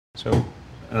So,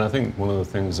 and I think one of the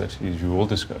things actually you all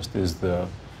discussed is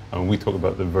we talk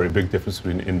about the very big difference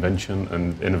between invention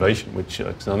and innovation, which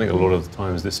I think a lot of the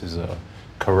times this is a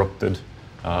corrupted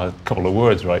couple of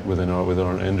words, right, within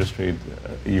our industry.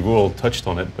 You've all touched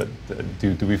on it, but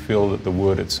do we feel that the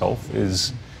word itself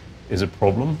is a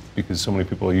problem because so many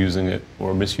people are using it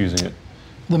or misusing it?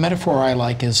 The metaphor I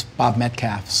like is Bob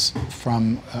Metcalfe's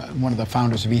from one of the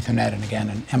founders of Ethernet, and again,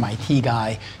 an MIT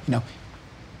guy. You know,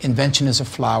 invention is a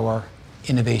flower,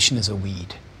 innovation is a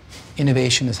weed.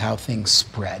 Innovation is how things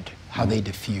spread, how they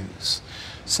diffuse.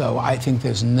 So I think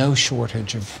there's no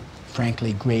shortage of,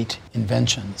 frankly, great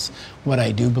inventions. What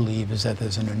I do believe is that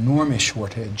there's an enormous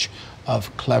shortage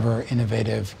of clever,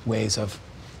 innovative ways of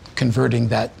converting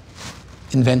that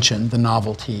invention, the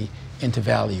novelty, into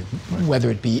value, whether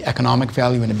it be economic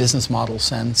value in a business model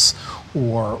sense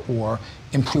or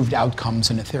improved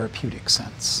outcomes in a therapeutic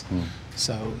sense.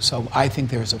 So I think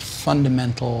there's a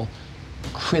fundamental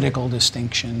critical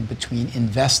distinction between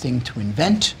investing to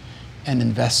invent and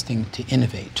investing to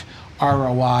innovate.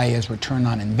 ROI as return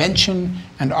on invention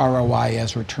and ROI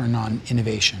as return on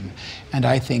innovation. And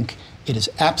I think it is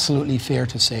absolutely fair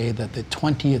to say that the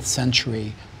 20th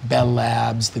century Bell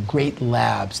Labs, the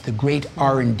great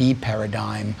R&D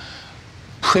paradigm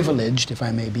privileged, if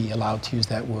I may be allowed to use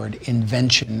that word,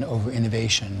 invention over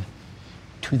innovation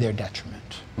to their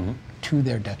detriment. To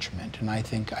their detriment. And I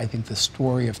think the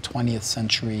story of 20th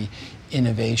century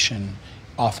innovation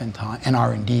oftentimes, and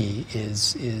R&D,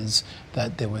 is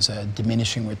that there was a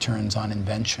diminishing returns on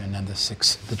invention, and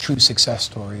the true success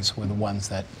stories were the ones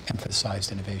that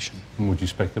emphasized innovation. And would you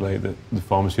speculate that the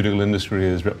pharmaceutical industry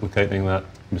is replicating that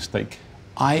mistake?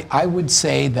 I would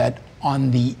say that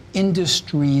on the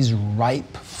industries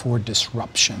ripe for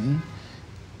disruption,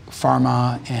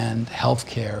 pharma and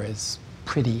healthcare is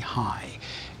pretty high.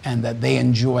 And that they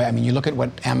enjoy, I mean, you look at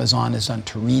what Amazon has done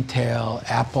to retail,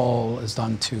 Apple has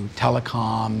done to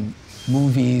telecom,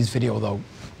 movies, video, although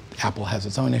Apple has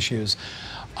its own issues.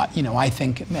 You know, I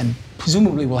think, and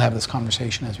presumably we'll have this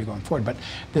conversation as we go forward, but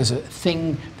there's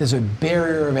a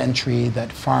barrier of entry that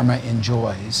pharma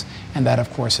enjoys, and that,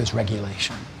 of course, is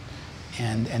regulation.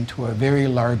 And to a very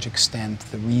large extent,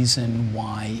 the reason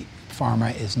why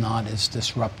pharma is not as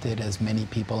disrupted as many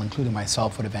people, including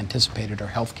myself, would have anticipated, or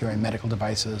healthcare and medical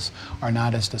devices are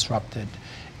not as disrupted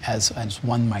as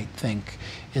one might think,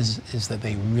 is that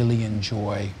they really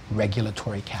enjoy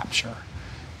regulatory capture.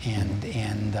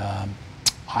 And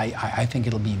I think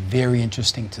it'll be very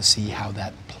interesting to see how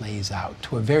that plays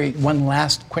out. One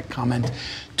last quick comment,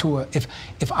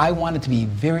 if I wanted to be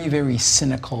very, very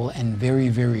cynical and very,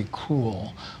 very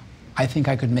cruel, I think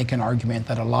I could make an argument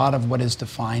that a lot of what is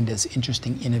defined as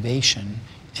interesting innovation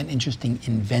and interesting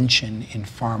invention in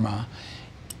pharma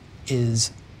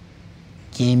is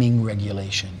gaming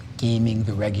regulation, gaming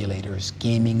the regulators,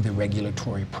 gaming the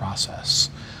regulatory process,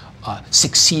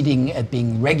 succeeding at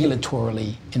being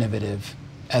regulatorily innovative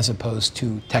as opposed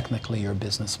to technically or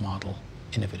business model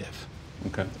innovative.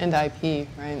 Okay. And IP,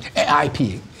 right?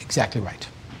 IP, exactly right.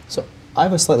 So I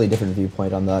have a slightly different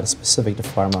viewpoint on that, specific to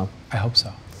pharma. I hope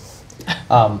so.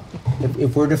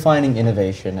 If we're defining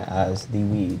innovation as the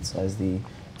weeds, as the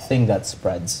thing that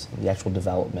spreads, the actual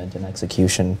development and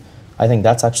execution, I think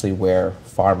that's actually where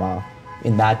pharma,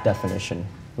 in that definition,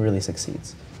 really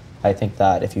succeeds. I think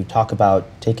that if you talk about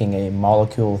taking a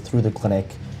molecule through the clinic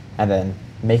and then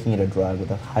making it a drug with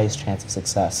the highest chance of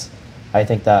success, I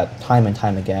think that time and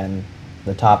time again,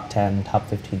 the top 10, top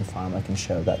 15 pharma can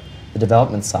show that the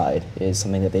development side is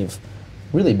something that they've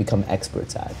really become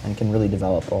experts at and can really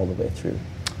develop all the way through.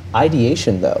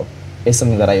 Ideation, though, is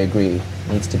something that I agree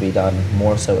needs to be done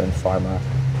more so in pharma,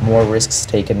 more risks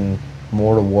taken,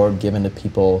 more reward given to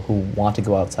people who want to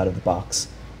go outside of the box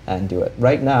and do it.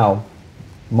 Right now,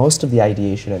 most of the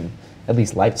ideation in at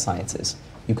least life sciences,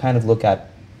 you kind of look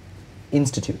at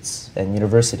institutes and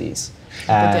universities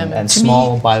and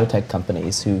small biotech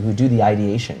companies who do the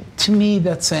ideation. To me,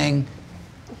 that's saying,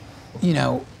 you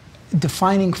know,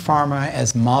 defining pharma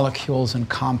as molecules and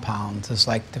compounds is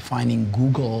like defining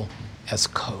Google as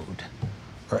code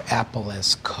or Apple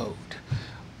as code,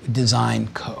 design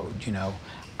code, you know.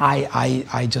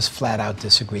 I just flat out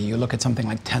disagree. You look at something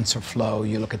like TensorFlow,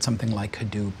 you look at something like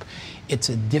Hadoop, it's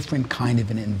a different kind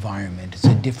of an environment. It's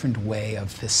a different way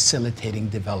of facilitating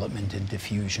development and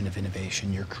diffusion of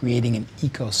innovation. You're creating an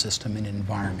ecosystem and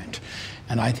environment.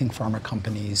 And I think pharma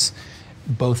companies,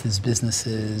 both as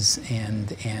businesses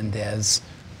and as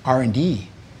R&D,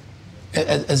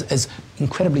 as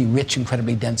incredibly rich,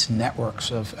 incredibly dense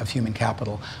networks of human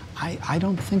capital, I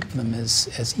don't think of them as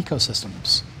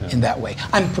ecosystems in that way.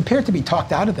 I'm prepared to be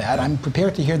talked out of that. I'm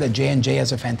prepared to hear that J&J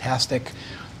has a fantastic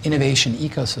innovation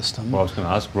ecosystem. Well, I was going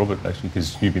to ask Robert, actually,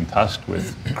 because you've been tasked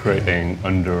with creating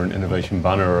under an innovation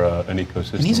banner an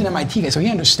ecosystem. And he's an MIT guy, so he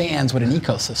understands what an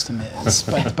ecosystem is.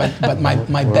 but my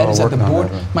bet is that the board,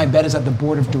 my bet is that the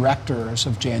board of directors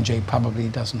of J&J probably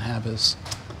doesn't have as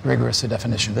rigorous a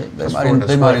definition.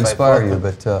 They might inspire you,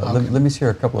 but let me share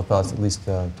a couple of thoughts, at least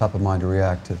top of mind, to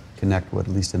react, to connect what,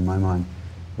 at least in my mind,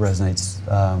 resonates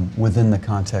within the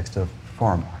context of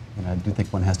pharma. And I do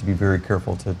think one has to be very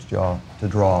careful to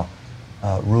draw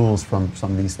rules from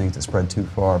some of these things that spread too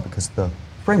far, because the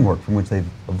framework from which they've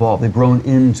evolved, they've grown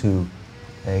into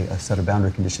a set of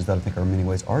boundary conditions that I think are in many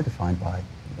ways are defined by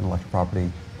intellectual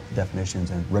property definitions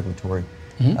and regulatory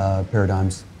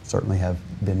paradigms. Certainly have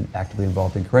been actively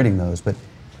involved in creating those. But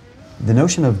the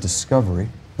notion of discovery,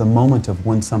 the moment of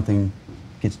when something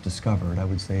gets discovered, I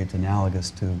would say it's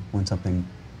analogous to when something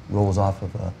rolls off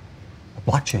of a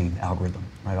blockchain algorithm,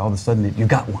 right? All of a sudden, you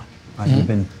got one, right? You've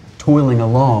been toiling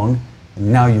along,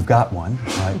 and now you've got one,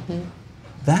 right?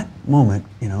 That moment,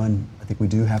 and I think we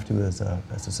do have to, as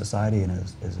a society and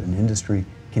as an industry,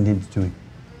 continue to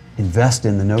invest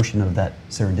in the notion of that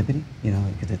serendipity,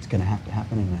 because it's going to have to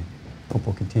happen, and I hope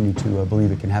we'll continue to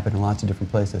believe it can happen in lots of different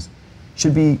places.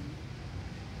 Should be,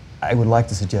 I would like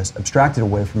to suggest, abstracted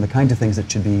away from the kinds of things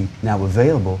that should be now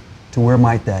available to where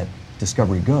might that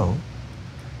discovery go,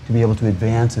 to be able to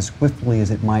advance as swiftly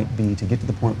as it might be to get to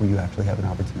the point where you actually have an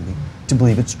opportunity to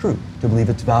believe it's true, to believe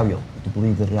it's valuable, to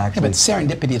believe that it actually... Yeah, but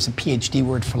serendipity is a PhD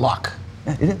word for luck.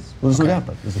 Yeah, it is. Well, there's no doubt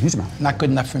about it. There's a huge amount. Not good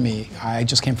enough for me. I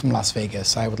just came from Las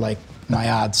Vegas. I would like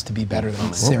my odds to be better than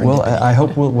serendipity. Well, I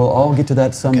hope we'll all get to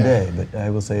that someday, but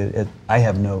I will say I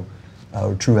have no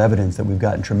true evidence that we've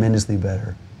gotten tremendously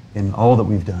better in all that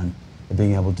we've done at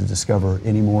being able to discover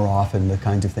any more often the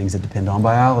kinds of things that depend on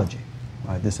biology.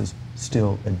 Right? This is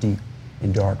still a deep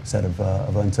and dark set of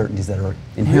uncertainties that are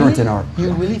inherent in our...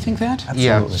 You really think that? Absolutely.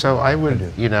 Yeah, so I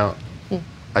would,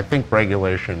 I think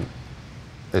regulation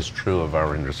is true of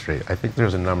our industry. I think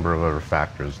there's a number of other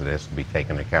factors that has to be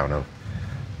taken account of.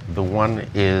 The one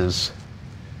is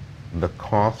the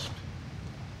cost,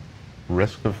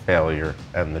 risk of failure,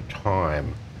 and the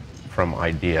time from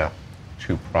idea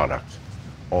to product.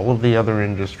 All of the other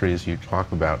industries you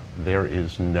talk about, there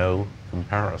is no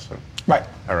comparison. Right.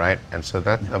 All right, and so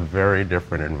that's a very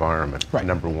different environment, right.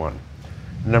 Number one.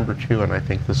 Number two, and I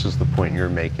think this is the point you're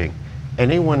making,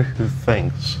 anyone who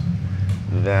thinks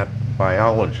that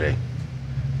biology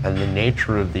and the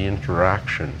nature of the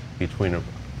interaction between an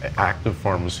active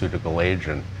pharmaceutical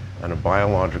agent and a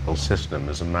biological system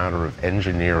is a matter of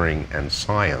engineering and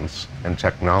science and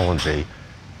technology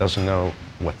doesn't know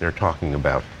what they're talking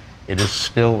about. It is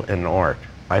still an art.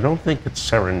 I don't think it's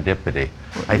serendipity.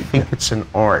 I think it's an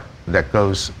art that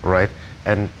goes, right?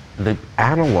 And the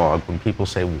analog, when people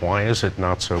say, why is it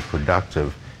not so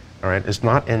productive? All right, it's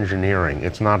not engineering,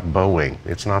 it's not Boeing,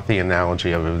 it's not the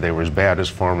analogy of if they were as bad as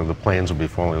Pharma, the planes would be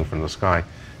falling from the sky.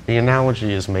 The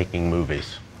analogy is making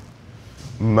movies.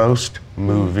 Most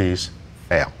movies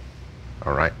fail,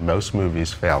 all right? Most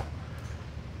movies fail.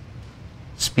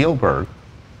 Spielberg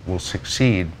will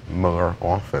succeed more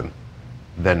often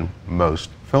than most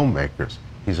filmmakers.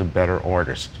 He's a better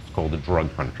artist. It's called a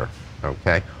drug hunter,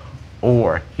 okay?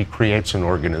 Or he creates an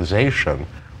organization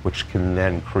which can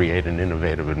then create an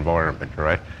innovative environment,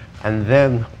 right? And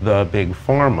then the big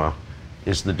pharma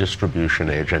is the distribution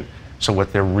agent. So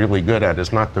what they're really good at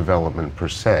is not development per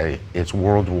se, it's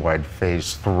worldwide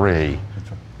phase 3,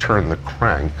 turn the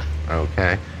crank,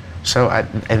 okay? So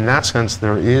in that sense,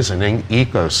 there is an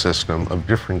ecosystem of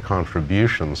different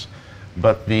contributions,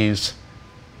 but these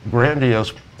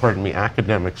grandiose,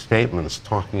 academic statements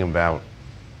talking about,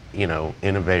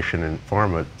 innovation in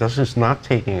pharma, this is not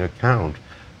taking account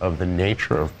of the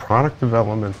nature of product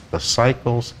development, the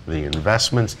cycles, the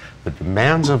investments, the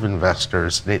demands of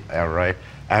investors, right?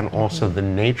 And also the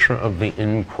nature of the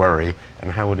inquiry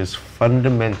and how it is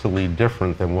fundamentally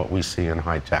different than what we see in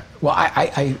high tech. Well,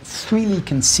 I freely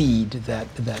concede that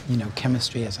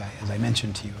chemistry, as I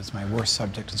mentioned to you, was my worst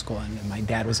subject in school, and my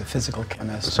dad was a physical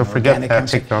chemist. So forget that,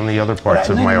 take on the other parts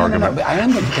of my argument. But I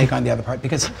am going to take on the other part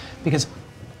because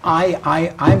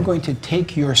I'm going to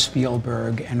take your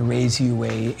Spielberg and raise you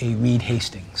a Reed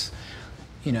Hastings.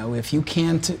 If you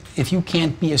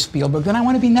can't be a Spielberg, then I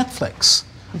want to be Netflix.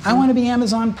 I want to be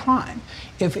Amazon Prime.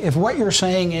 If what you're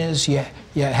saying is you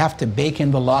have to bake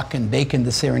in the luck and bake in the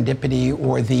serendipity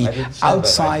or the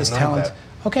outsized talent,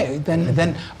 okay,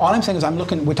 then all I'm saying is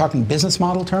we're talking business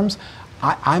model terms.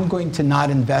 I'm going to not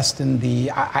invest in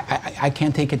I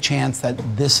can't take a chance that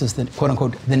this is the quote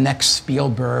unquote the next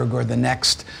Spielberg or the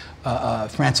next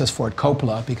Francis Ford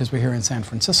Coppola because we're here in San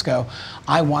Francisco.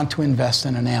 I want to invest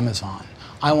in an Amazon.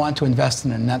 I want to invest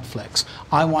in a Netflix.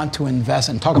 I want to invest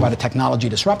and talk about a technology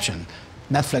disruption.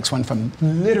 Netflix went from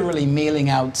literally mailing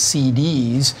out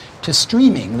CDs to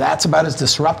streaming. That's about as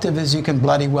disruptive as you can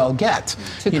bloody well get.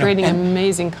 To creating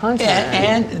amazing content.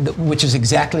 And which is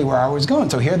exactly where I was going.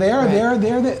 So here they are, they're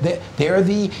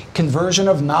the conversion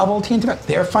of novelty into,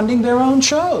 they're funding their own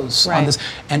shows on this.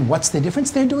 And what's the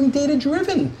difference? They're doing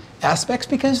data-driven aspects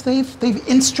because they've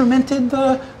instrumented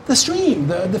the stream,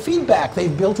 the feedback.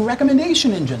 They've built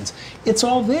recommendation engines. It's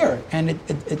all there, and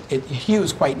it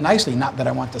hews quite nicely. Not that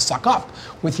I want to suck up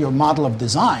with your model of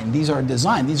design. These are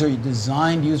designed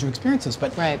user experiences.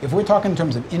 But if we're talking in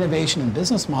terms of innovation and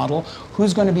business model,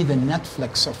 who's going to be the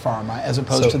Netflix of pharma as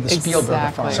opposed to the Spielberg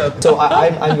of pharma? So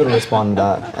I'm going to respond to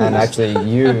that and actually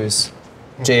use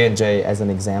J&J as an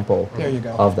example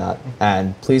of that.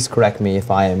 And please correct me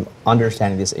if I am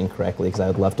understanding this incorrectly, because I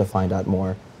would love to find out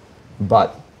more.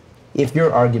 But if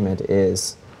your argument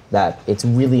is that it's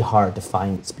really hard to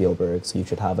find Spielberg, so you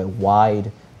should have a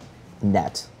wide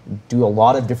net, do a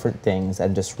lot of different things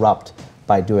and disrupt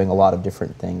by doing a lot of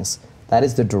different things, that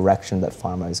is the direction that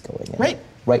pharma is going in.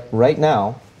 Right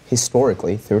now,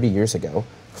 historically, 30 years ago,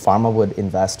 pharma would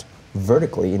invest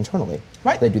vertically internally.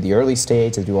 They do the early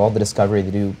stage, they do all the discovery,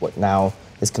 they do what now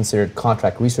is considered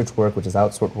contract research work, which is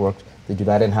outsourced work. They do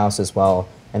that in-house as well,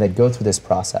 and they go through this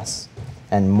process.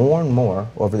 And more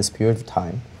over this period of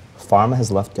time, pharma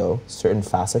has let go certain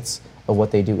facets of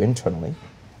what they do internally.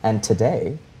 And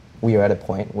today, we are at a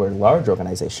point where large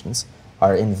organizations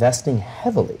are investing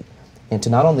heavily into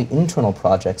not only internal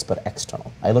projects, but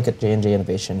external. I look at J&J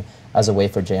Innovation as a way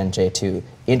for J&J to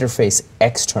interface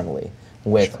externally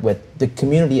with the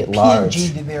community at large.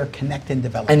 P&G, they're connected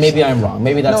developers. And maybe I'm wrong.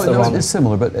 Maybe that's the wrong. It's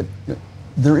similar, but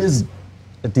there is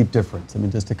a deep difference. I mean,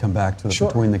 just to come back to it,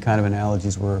 between the kind of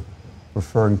analogies we're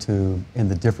referring to and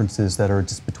the differences that are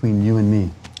just between you and me,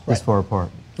 this far apart.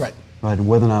 Right, and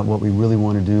whether or not what we really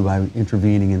want to do by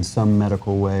intervening in some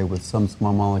medical way with some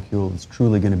small molecule is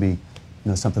truly going to be,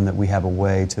 something that we have a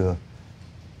way to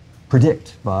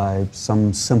predict by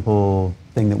some simple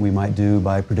thing that we might do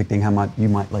by predicting how much you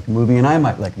might like a movie and I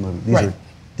might like a movie. These are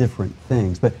different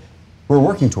things, but we're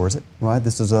working towards it, right?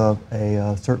 This is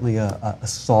certainly a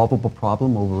solvable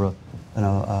problem over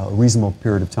a reasonable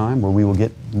period of time where we will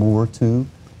get more to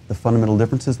the fundamental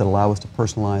differences that allow us to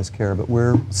personalize care, but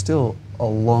we're still a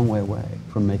long way away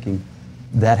from making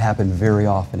that happen very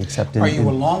often, except in... Are you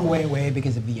a long way away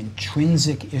because of the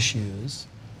intrinsic issues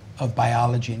of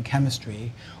biology and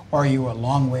chemistry, or are you a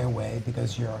long way away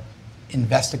because you're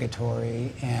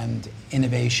investigatory and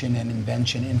innovation and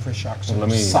invention infrastructure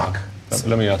suck?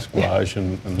 Let me ask Raj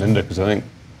and Linda, because I think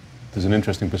there's an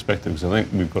interesting perspective, because I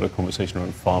think we've got a conversation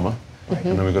around pharma,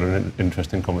 and then we've got an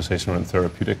interesting conversation around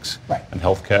therapeutics and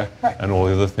healthcare and all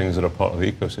the other things that are part of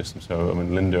the ecosystem. So, I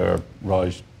mean, Linda,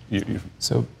 Raj,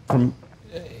 So,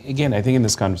 again, I think in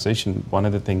this conversation, one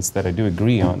of the things that I do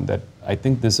agree on, that I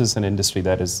think this is an industry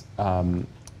that is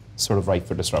sort of ripe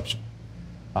for disruption.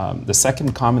 The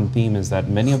second common theme is that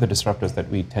many of the disruptors that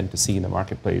we tend to see in the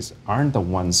marketplace aren't the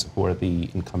ones who are the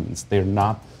incumbents. They're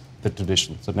not the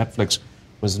traditional. So Netflix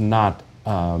was not,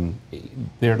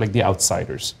 they're like the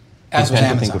outsiders. As was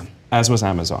Amazon. As was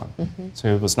Amazon.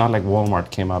 So it was not like Walmart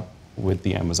came up with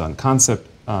the Amazon concept.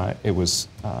 It was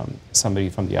somebody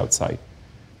from the outside.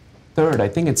 Third, I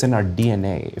think it's in our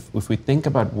DNA. If we think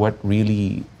about what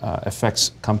really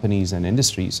affects companies and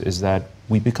industries, is that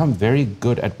we become very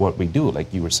good at what we do,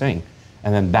 like you were saying,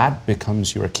 and then that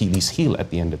becomes your Achilles heel at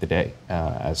the end of the day,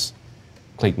 as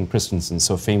Clayton Christensen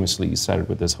so famously started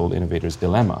with this whole innovator's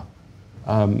dilemma.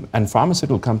 And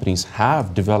pharmaceutical companies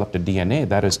have developed a DNA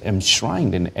that is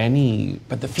enshrined in any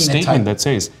statement that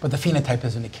says... But the phenotype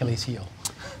is an Achilles heel.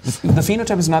 The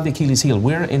phenotype is not the Achilles heel.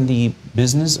 We're in the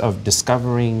business of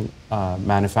discovering,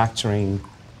 manufacturing,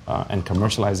 and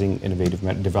commercializing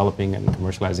developing and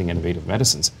commercializing innovative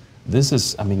medicines. This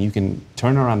is, I mean, you can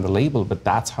turn around the label, but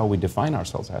that's how we define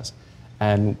ourselves as.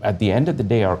 And at the end of the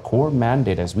day, our core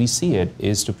mandate, as we see it,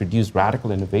 is to produce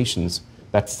radical innovations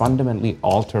that fundamentally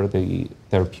alter the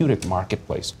therapeutic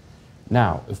marketplace.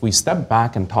 Now, if we step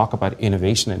back and talk about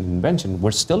innovation and invention,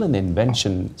 we're still in the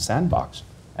invention sandbox.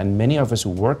 And many of us who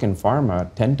work in pharma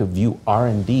tend to view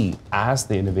R&D as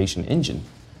the innovation engine.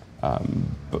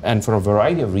 And for a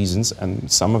variety of reasons,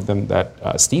 and some of them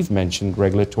that Steve mentioned,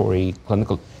 regulatory,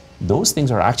 clinical, those things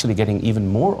are actually getting even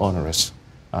more onerous.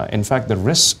 In fact, the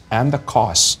risks and the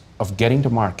costs of getting to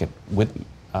market with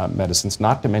medicines,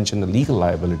 not to mention the legal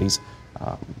liabilities,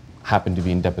 happen to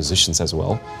be in depositions as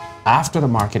well. After the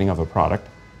marketing of a product,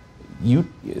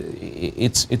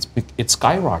 it's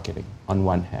skyrocketing on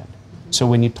one hand. So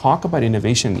when you talk about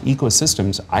innovation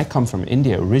ecosystems, I come from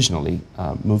India originally,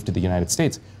 moved to the United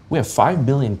States. We have 5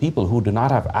 billion people who do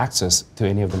not have access to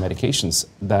any of the medications,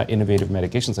 the innovative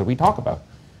medications that we talk about.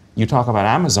 You talk about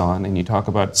Amazon and you talk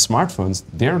about smartphones,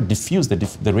 they're diffused.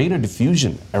 The rate of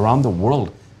diffusion around the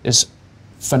world is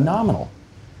phenomenal.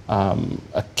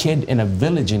 A kid in a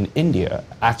village in India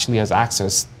actually has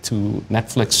access to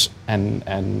Netflix and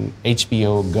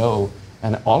HBO Go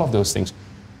and all of those things.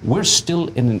 We're still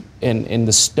in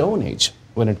the Stone Age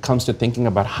when it comes to thinking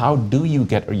about how do you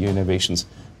get your innovations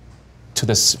to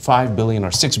the 5 billion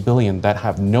or 6 billion that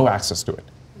have no access to it.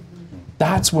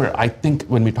 That's where I think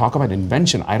when we talk about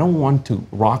invention, I don't want to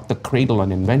rock the cradle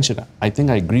on invention. I think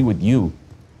I agree with you,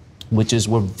 which is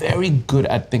we're very good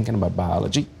at thinking about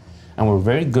biology, and we're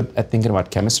very good at thinking about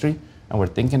chemistry, and we're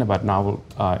thinking about novel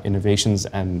innovations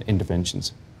and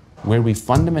interventions. Where we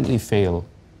fundamentally fail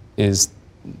is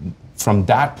from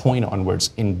that point onwards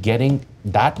in getting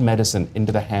that medicine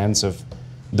into the hands of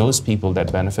those people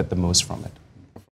that benefit the most from it.